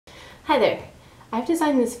Hi there! I've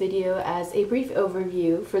designed this video as a brief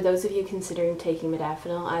overview for those of you considering taking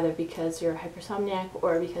modafinil, either because you're a hypersomniac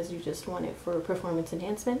or because you just want it for performance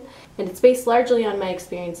enhancement. And it's based largely on my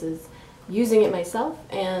experiences using it myself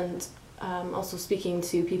and also speaking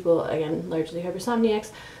to people, again, largely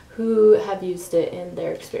hypersomniacs, who have used it in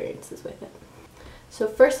their experiences with it. So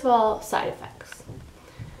first of all, side effects.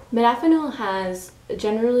 Modafinil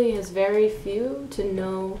generally has very few to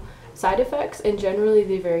no side effects, and generally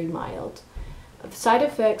they're very mild. Side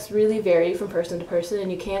effects really vary from person to person,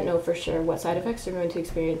 and you can't know for sure what side effects you're going to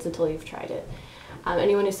experience until you've tried it.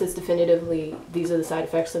 Anyone who says definitively these are the side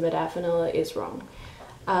effects of modafinil is wrong.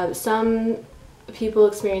 Some people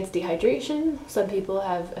experience dehydration, some people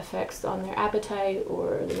have effects on their appetite,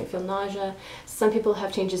 or they may feel nausea. Some people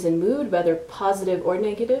have changes in mood, whether positive or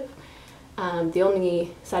negative. The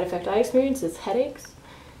only side effect I experience is headaches.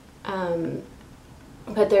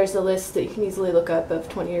 But there's a list that you can easily look up of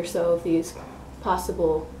 20 or so of these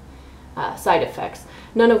possible side effects,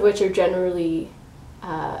 none of which are generally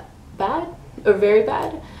bad or very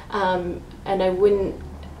bad, and I wouldn't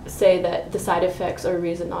say that the side effects are a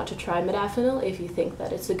reason not to try modafinil if you think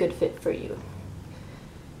that it's a good fit for you.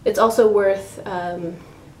 It's also worth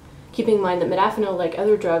keeping in mind that modafinil, like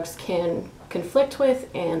other drugs, can conflict with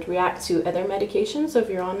and react to other medications. So if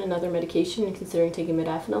you're on another medication and considering taking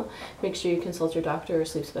modafinil, make sure you consult your doctor or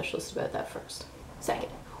sleep specialist about that first. Second,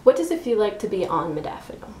 what does it feel like to be on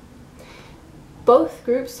modafinil? Both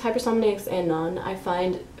groups, hypersomniacs and non, I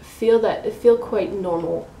find feel quite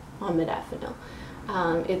normal on modafinil.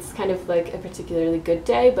 It's kind of like a particularly good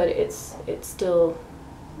day, but it's still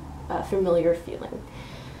a familiar feeling.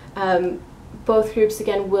 Both groups,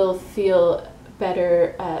 again, will feel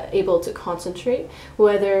better able to concentrate,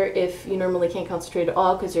 whether if you normally can't concentrate at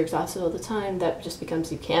all because you're exhausted all the time, that just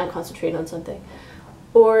becomes you can't concentrate on something,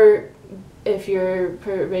 or if you're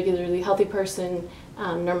a regularly healthy person,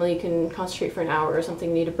 normally you can concentrate for an hour or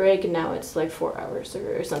something, need a break, and now it's like 4 hours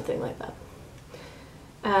or something like that.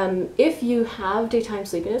 If you have daytime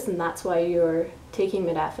sleepiness and that's why you're taking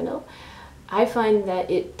modafinil, I find that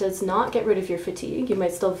it does not get rid of your fatigue. You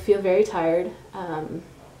might still feel very tired.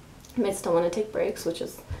 You might still want to take breaks, which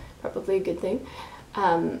is probably a good thing,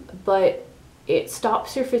 but it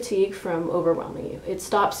stops your fatigue from overwhelming you. It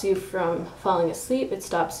stops you from falling asleep. It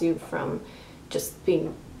stops you from just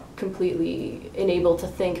being completely unable to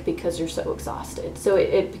think because you're so exhausted. So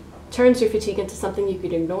it turns your fatigue into something you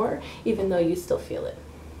could ignore, even though you still feel it.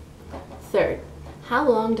 Third, how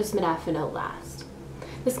long does modafinil last?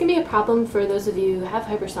 This can be a problem for those of you who have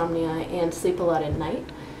hypersomnia and sleep a lot at night,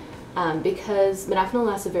 because modafinil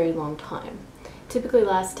lasts a very long time. Typically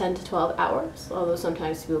lasts 10 to 12 hours, although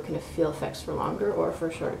sometimes people can feel effects for longer or for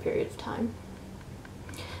a shorter period of time.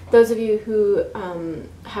 Those of you who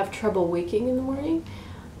have trouble waking in the morning,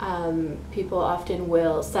 people often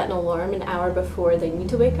will set an alarm an hour before they need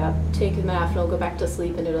to wake up, take the modafinil, go back to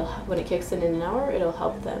sleep, and when it kicks in an hour, it'll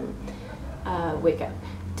help them wake up.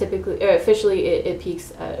 Typically, officially, it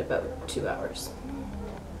peaks at about 2 hours.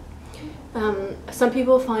 Some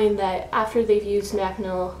people find that after they've used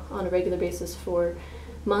modafinil on a regular basis for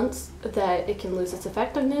months, that it can lose its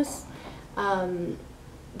effectiveness.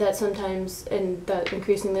 That sometimes, and that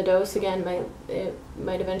increasing the dose again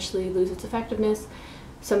might eventually lose its effectiveness.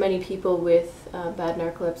 So many people with bad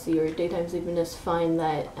narcolepsy or daytime sleepiness find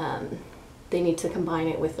that they need to combine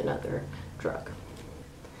it with another drug.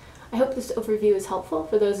 I hope this overview is helpful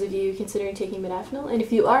for those of you considering taking modafinil, and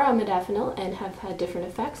if you are on modafinil and have had different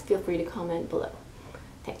effects, feel free to comment below.